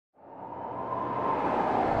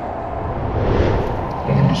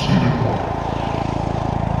Welsh da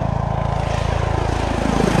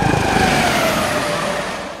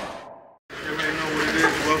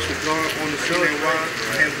God on the CYPHER.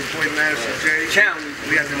 And the boy Madison J.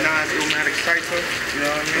 We got the Illmatic CYPHER. You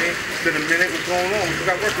know what I mean? It's been a minute. What's going on? What you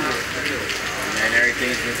got working with? Man,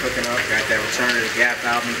 everything's been cooking up. Got that Return of the Gap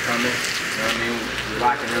album coming. You know what I mean? We're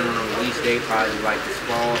locking in on a release date, probably like this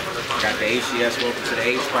fall. Got the HCS Welcome to the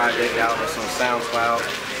H project out. That's on SoundCloud.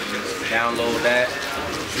 Just download that.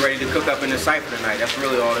 It's ready to cook up in the CYPHER tonight. That's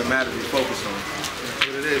really all that matters. We focus on.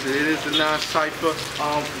 It is the CYPHER.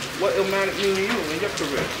 What Illmatic mean to you in your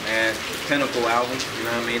career? Man, the pinnacle album, you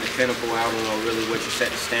know what I mean? The pinnacle album, or really what you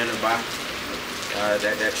set the standard by.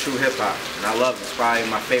 That true hip hop, and I love it. It's probably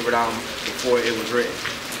my favorite album before it was written.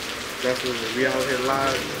 Definitely, we out here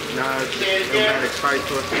live. Illmatic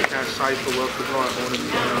CYPHER, got CYPHER, Welsh da God on the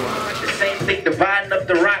The same thing, dividing up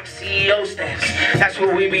the rock CEO stance. That's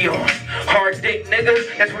what we be on. Hard dick,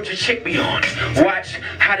 nigga. That's what your chick be on. Watch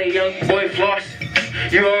how the young boy floss.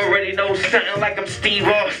 You already know something like I'm Steve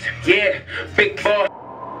Austin. Yeah, big boss.